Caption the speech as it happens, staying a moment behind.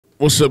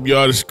What's up,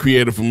 y'all? This is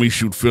Creator from We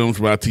Shoot Films,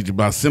 where I teach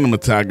about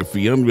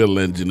cinematography, Unreal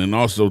Engine, and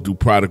also do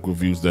product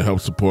reviews that help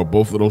support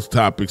both of those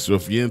topics. So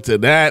if you're into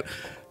that,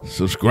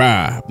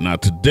 subscribe. Now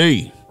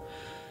today,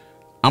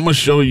 I'm going to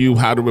show you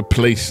how to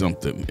replace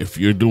something. If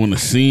you're doing a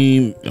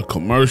scene, a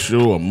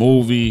commercial, a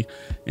movie,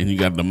 and you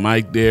got the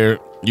mic there,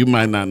 you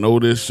might not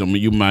notice. Some of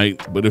you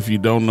might, but if you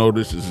don't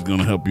notice, this is going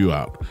to help you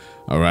out.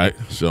 All right,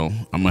 so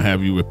I'm going to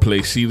have you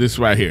replace. See this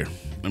right here.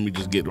 Let me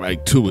just get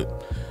right to it.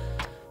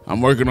 I'm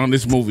working on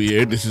this movie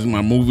here. This is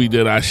my movie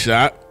that I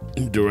shot,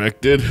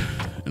 directed,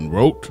 and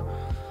wrote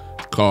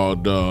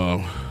called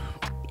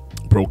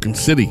Broken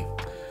City.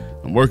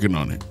 I'm working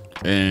on it.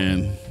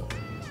 And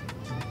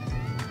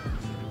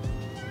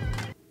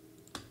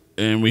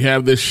we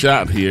have this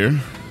shot here.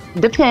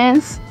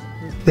 Depends.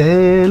 All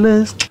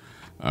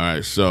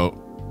right,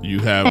 so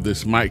you have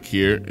this mic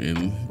here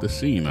in the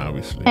scene,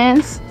 obviously.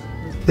 Depends.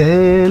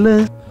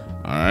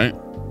 All right,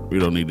 we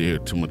don't need to hear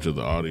too much of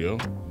the audio.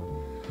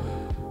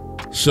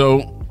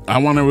 So I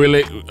want to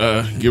really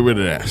get rid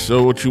of that.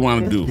 So what you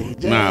want to do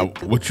now,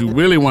 what you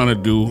really want to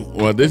do,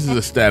 well, this is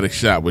a static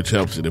shot, which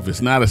helps it. If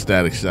it's not a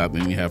static shot,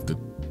 then you have to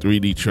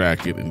 3D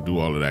track it and do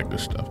all of that good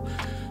stuff.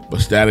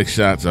 But static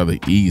shots are the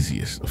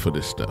easiest for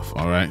this stuff.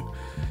 All right.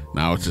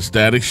 Now it's a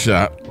static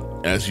shot,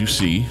 as you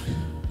see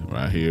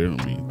right here.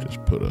 Let me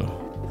just put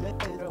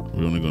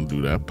we're only going to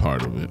do that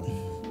part of it.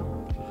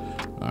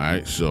 All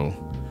right. So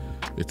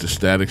it's a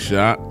static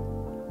shot.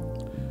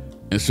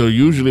 And so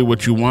usually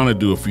what you want to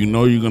do, if you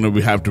know you're going to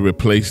have to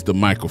replace the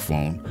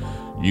microphone,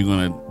 you're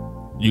going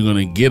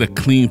to get a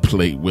clean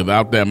plate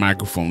without that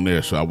microphone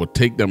there. So I would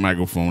take that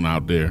microphone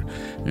out there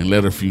and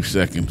let a few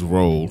seconds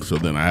roll, so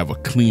then I have a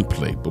clean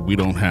plate, but we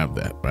don't have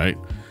that, right?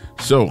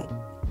 So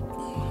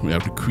we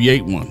have to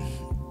create one.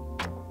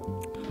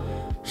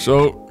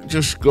 So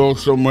just go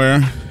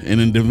somewhere,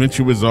 and in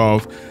Davinci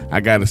Resolve, I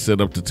got it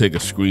set up to take a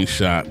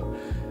screenshot.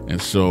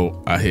 And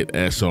so I hit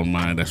S on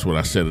mine. That's what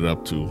I set it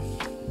up to.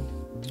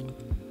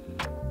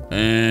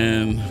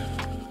 And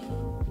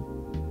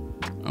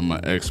I'm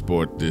gonna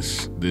export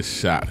this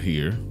shot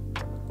here,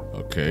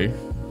 okay?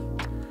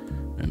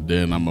 And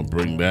then I'm gonna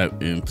bring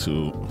that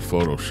into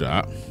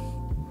Photoshop.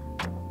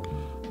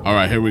 All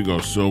right, here we go.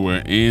 So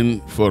we're in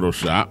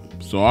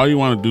Photoshop. So all you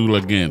wanna do,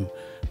 again,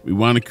 we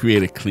wanna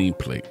create a clean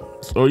plate.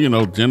 So, you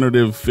know,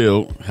 generative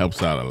fill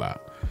helps out a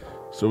lot.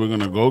 So we're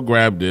gonna go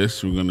grab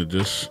this. We're gonna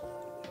just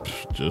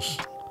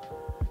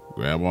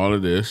grab all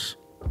of this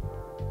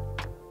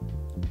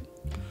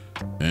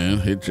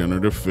and hit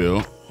generative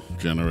fill,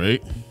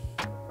 generate.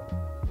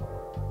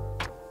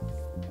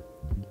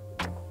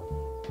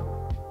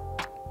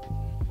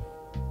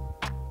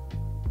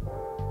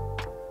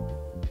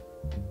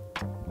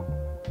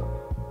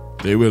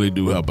 They really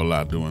do help a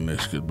lot doing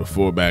this, because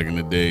before, back in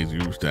the days, you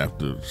used to have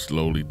to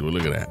slowly do it.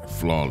 Look at that,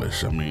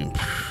 flawless. I mean,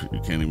 you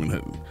can't even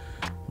hit,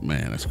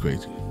 man, that's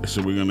crazy.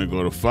 So we're gonna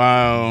go to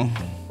File,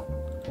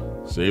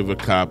 Save a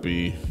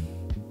Copy,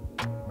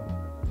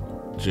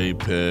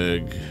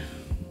 JPEG,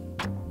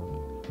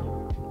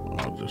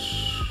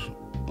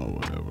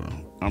 whatever.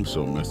 I'm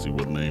so messy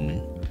with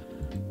naming.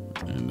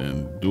 And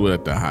then do it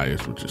at the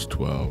highest, which is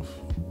 12.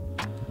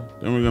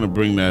 Then we're gonna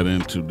bring that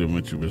into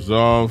Davinci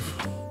Resolve.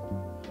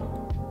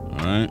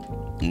 All right,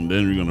 and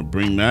then we're gonna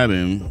bring that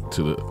in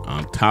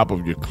on top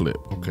of your clip,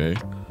 okay?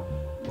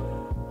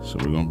 So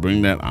we're gonna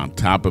bring that on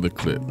top of the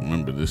clip.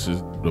 Remember, this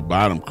is the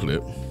bottom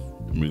clip,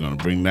 and we're gonna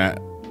bring that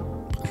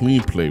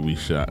clean plate we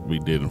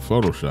did in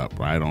Photoshop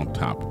right on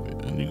top of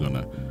it, and you're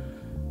gonna,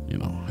 you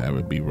know, have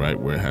it be right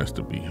where it has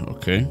to be,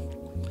 okay?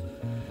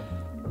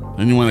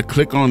 Then you want to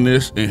click on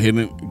this and hit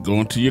it, go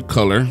into your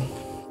color,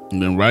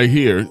 and then right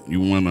here you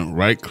want to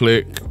right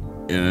click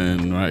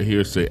and right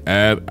here say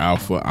Add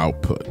Alpha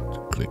Output.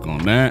 Click on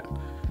that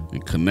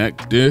and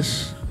connect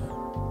this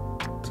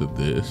to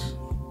this,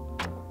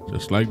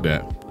 just like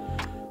that.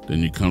 Then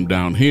you come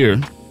down here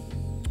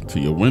to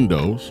your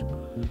windows,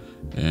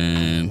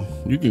 and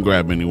you can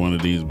grab any one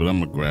of these, but I'm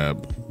gonna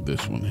grab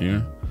this one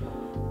here.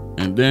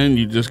 And then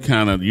you just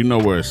kind of, you know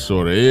where it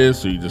sort of is,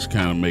 so you just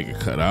kind of make it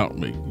cut out,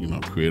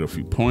 create a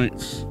few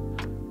points.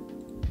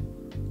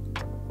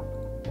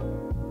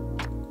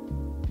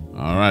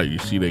 All right, you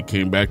see they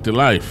came back to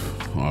life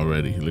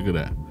already. Look at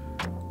that.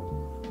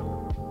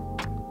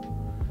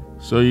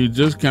 So you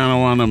just kind of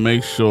want to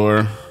make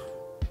sure,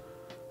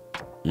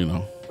 you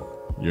know,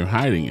 you're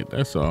hiding it,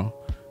 that's all.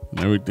 And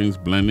everything's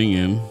blending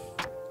in.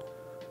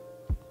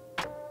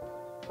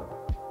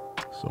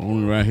 So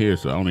only right here,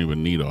 so I don't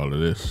even need all of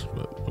this,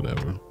 but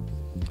whatever.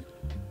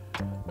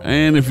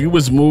 And if you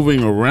was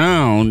moving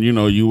around, you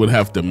know, you would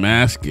have to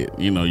mask it.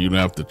 You know, you'd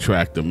have to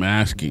track the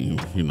masking,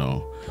 you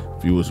know,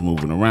 if you was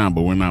moving around,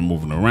 but we're not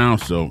moving around,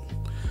 so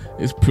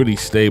it's pretty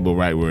stable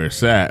right where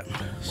it's at.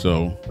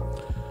 So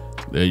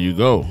there you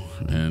go.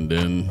 And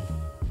then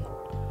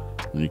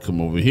when you come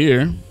over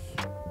here,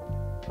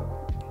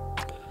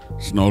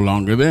 it's no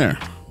longer there.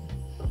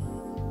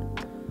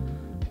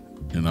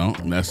 You know,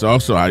 and that's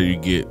also how you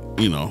get,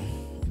 you know,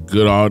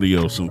 good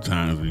audio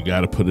sometimes. You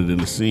got to put it in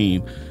the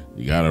scene.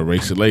 You got to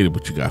erase it later,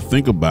 but you got to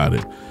think about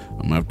it.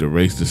 I'm gonna have to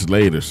erase this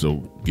later.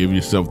 So give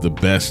yourself the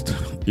best,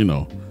 you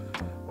know,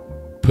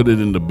 put it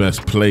in the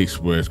best place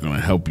where it's gonna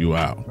help you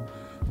out.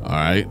 All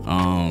right.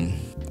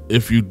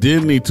 If you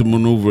did need to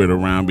maneuver it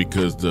around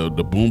because the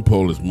boom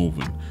pole is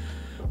moving,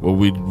 what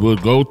we will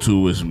go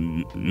to is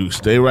you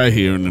stay right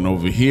here, and then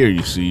over here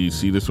you see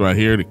this right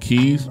here, the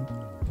keys,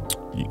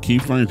 your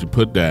keyframes, you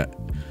put that,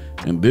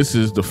 and this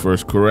is the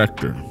first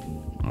corrector.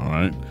 All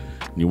right.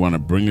 You want to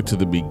bring it to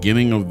the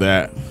beginning of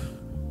that,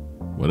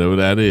 whatever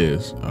that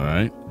is. All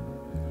right.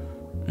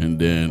 And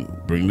then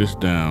bring this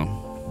down,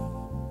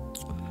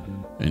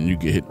 and you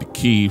can hit the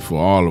key for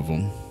all of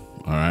them.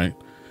 All right.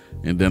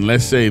 And then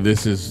let's say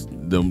this is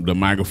the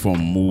microphone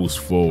moves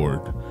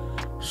forward.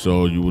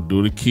 So you will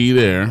do the key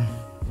there.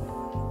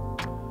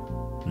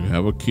 You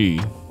have a key.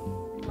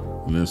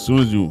 And then as soon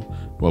as you,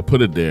 well,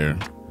 put it there.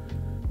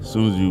 As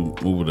soon as you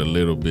move it a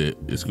little bit,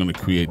 it's going to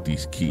create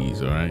these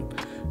keys, all right?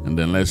 And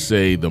then let's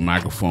say the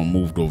microphone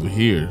moved over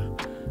here.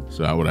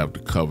 So I would have to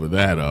cover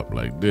that up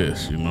like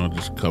this, you know,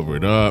 just cover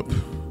it up.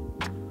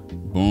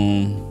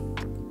 Boom.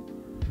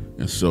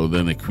 And so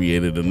then it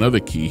created another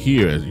key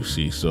here, as you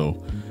see.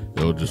 So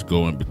it'll just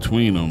go in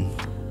between them.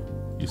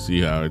 You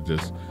see how it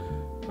just,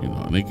 you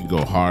know, and it can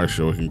go harsh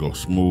or it can go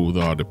smooth.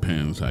 All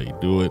depends how you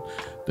do it.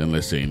 Then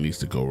let's say it needs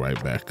to go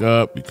right back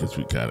up because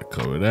we got to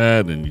cover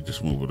that. And you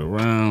just move it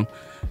around,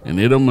 and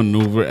it'll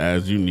maneuver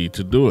as you need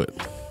to do it.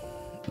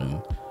 And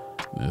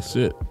that's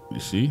it. You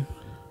see,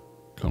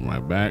 come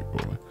right back.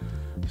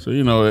 So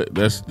you know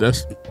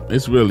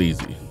it's real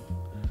easy.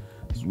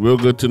 It's real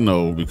good to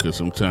know because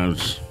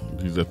sometimes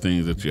these are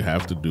things that you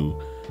have to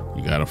do.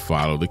 You got to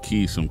follow the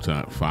key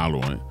sometimes,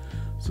 follow it,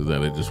 so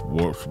that it just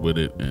warps with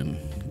it and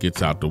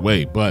gets out the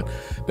way. But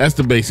that's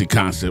the basic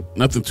concept.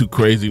 Nothing too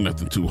crazy,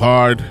 nothing too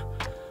hard.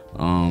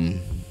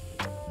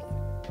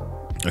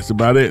 That's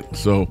about it.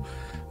 So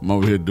I'm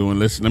over here doing,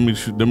 let me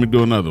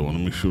do another one.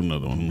 Let me shoot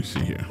another one. Let me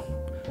see here.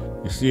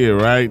 You see it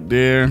right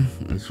there?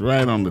 It's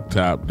right on the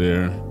top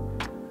there.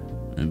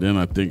 And then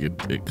I think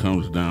it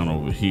comes down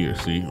over here.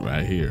 See,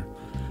 right here.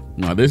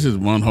 Now this is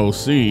one whole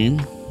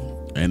scene.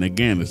 And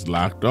again, it's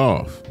locked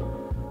off.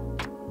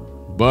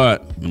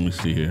 But let me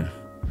see here.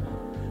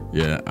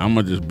 Yeah, I'm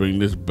gonna just bring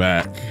this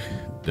back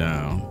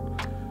down.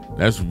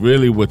 That's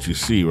really what you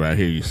see right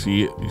here. You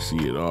see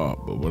it all.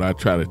 But when I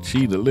try to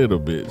cheat a little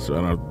bit so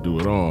I don't have to do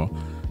it all,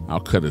 I'll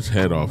cut his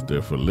head off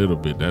there for a little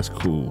bit. That's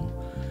cool.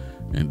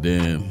 And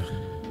then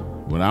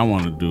what I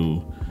want to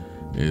do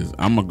is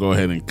I'm gonna go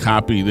ahead and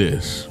copy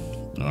this.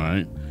 All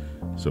right.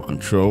 So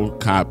Control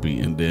copy,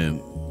 and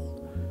then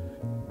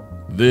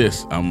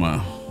this I'm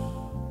gonna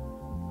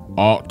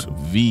Alt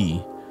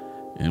V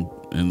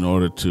in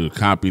order to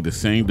copy the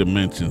same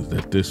dimensions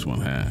that this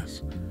one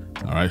has.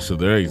 All right, so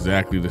they're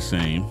exactly the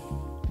same.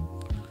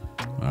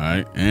 All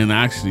right, and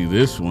actually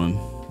this one,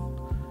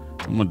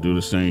 I'm gonna do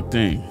the same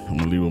thing. I'm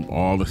gonna leave them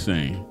all the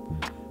same.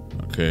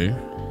 Okay,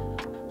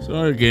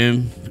 so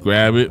again,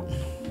 grab it,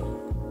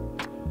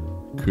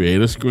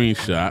 create a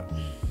screenshot.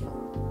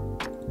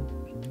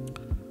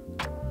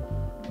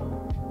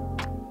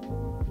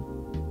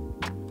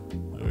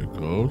 There it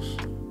goes.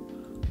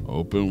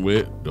 Open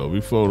with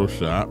Adobe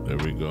Photoshop. There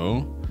we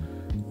go.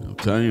 I'm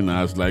telling you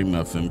now, it's like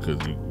nothing because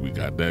we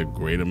got that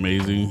great,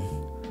 amazing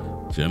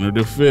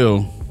generative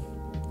fill.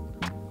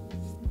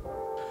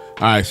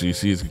 All right, so you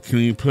see it's a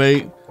clean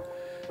plate.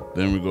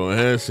 Then we go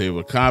ahead, save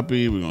a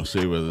copy. We're gonna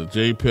save as a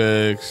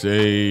JPEG,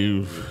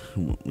 save.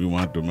 We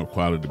want the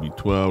quality to be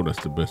 12.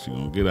 That's the best you're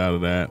gonna get out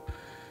of that.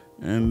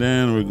 And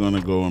then we're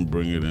gonna go and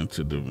bring it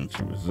into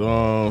Davinci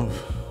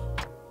Resolve.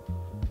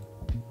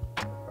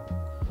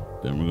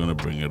 Then we're gonna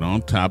bring it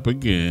on top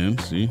again,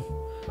 see?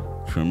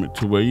 Trim it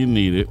to where you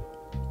need it.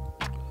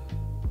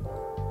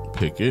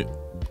 Pick it.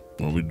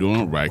 What we're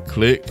doing, right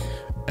click,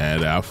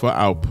 add alpha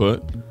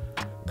output,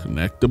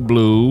 connect the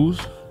blues,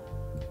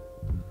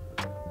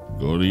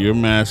 go to your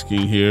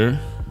masking here,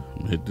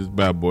 hit this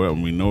bad boy,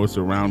 and we know it's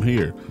around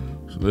here.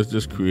 So let's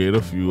just create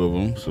a few of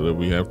them so that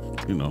we have,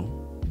 you know,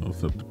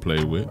 stuff to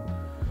play with.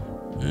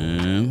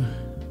 And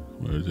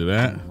where is it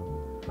at?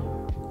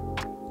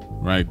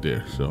 Right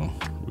there. So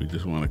we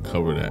just want to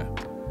cover that.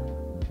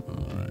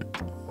 All right.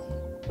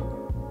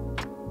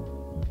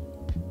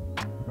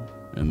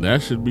 And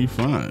that should be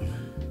fine.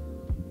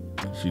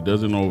 She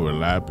doesn't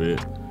overlap it,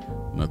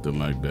 nothing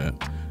like that.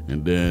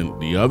 And then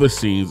the other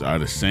scenes are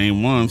the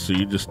same one. So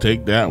you just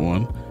take that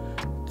one,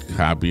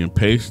 copy and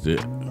paste it,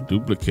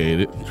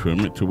 duplicate it, trim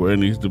it to where it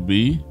needs to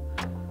be.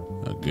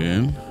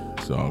 Again,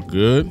 it's all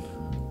good.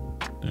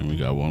 Then we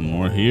got one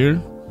more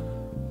here.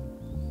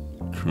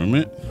 Trim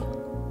it.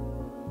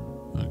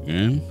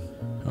 Again.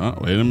 Oh,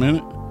 wait a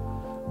minute.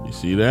 You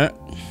see that?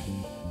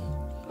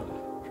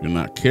 If you're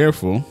not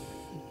careful,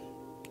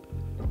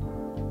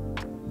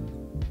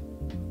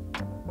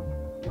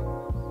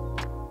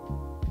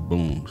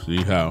 boom.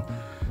 See how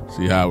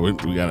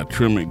we gotta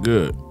trim it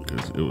good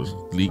because it was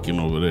leaking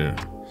over there.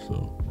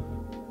 So,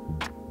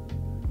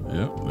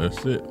 yep,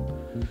 that's it.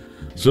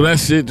 So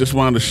that's it. Just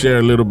wanted to share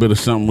a little bit of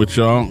something with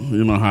y'all.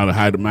 You know how to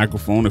hide the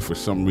microphone if for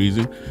some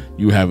reason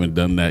you haven't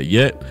done that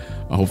yet.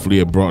 Hopefully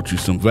it brought you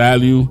some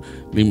value.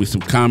 Leave me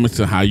some comments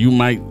on how you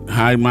might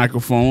hide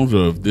microphones,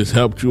 or if this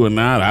helped you or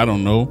not. I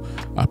don't know.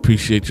 I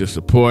appreciate your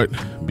support.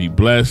 Be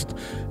blessed,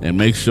 and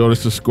make sure to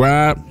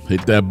subscribe.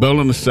 Hit that bell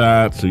on the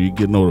side so you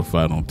get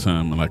notified on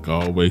time. And like I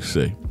always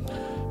say,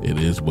 it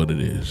is what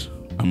it is.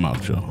 I'm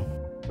out, y'all.